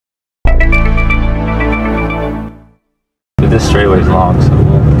this straightway's long, so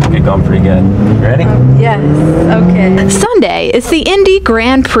we'll get going pretty good. Ready? Yes, okay. Sunday is the Indy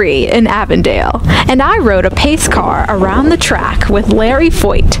Grand Prix in Avondale, and I rode a pace car around the track with Larry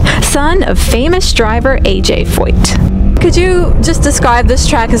Foyt, son of famous driver AJ Foyt. Could you just describe this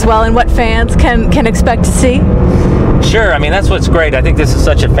track as well and what fans can expect to see? Sure, I mean, that's what's great. I think this is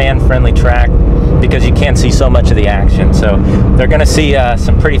such a fan-friendly track because you can't see so much of the action. So they're going to see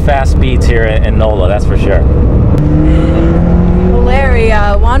some pretty fast speeds here in NOLA, that's for sure. Well, Larry,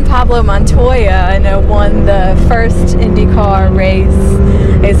 Juan Pablo Montoya, I know, won the first IndyCar race.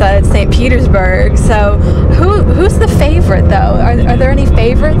 It's at St. Petersburg. So who's the favorite, though? Are there any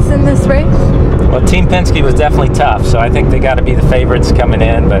favorites in this race? Well, Team Penske was definitely tough, so I think they got to be the favorites coming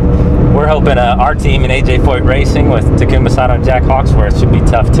in. But we're hoping our team and AJ Foyt Racing with Takuma Sato and Jack Hawksworth should be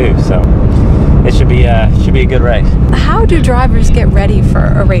tough too. So it should be a good race. How do drivers get ready for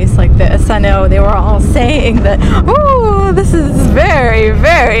a race like this? I know they were all saying that, oh, this is very,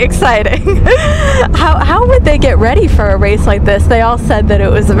 very exciting. How would they get ready for a race like this? They all said that it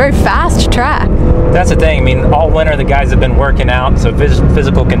was a very fast track. That's the thing. I mean, all winter the guys have been working out, so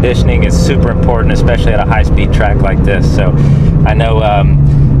physical conditioning is super important, especially at a high-speed track like this. So I know,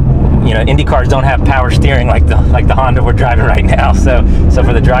 you know, Indy cars don't have power steering like the Honda we're driving right now. So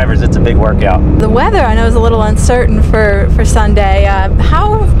for the drivers, it's a big workout. The weather, I know, is a little uncertain for Sunday.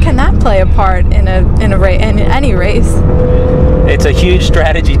 How can that play a part in any race? It's a huge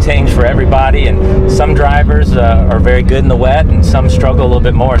strategy change for everybody, and some drivers are very good in the wet, and some struggle a little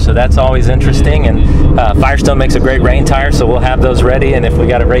bit more. So that's always interesting. And Firestone makes a great rain tire, so we'll have those ready. And if we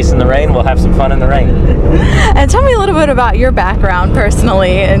got to race in the rain, we'll have some fun in the rain. And tell me a little bit about your background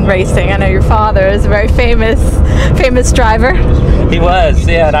personally in racing. I know your father is a very famous driver. He was,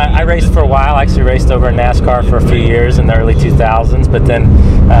 yeah. And I raced for a while. I actually raced over in NASCAR for a few years in the early 2000s, but then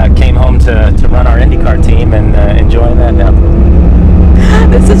came home to run our IndyCar team and enjoying that now.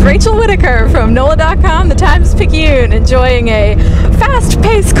 This is Rachel Whittaker from NOLA.com, the Times-Picayune, enjoying a fast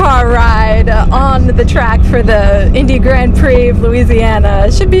pace car ride on the track for the Indy Grand Prix of Louisiana.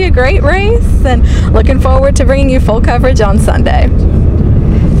 It should be a great race, and looking forward to bringing you full coverage on Sunday.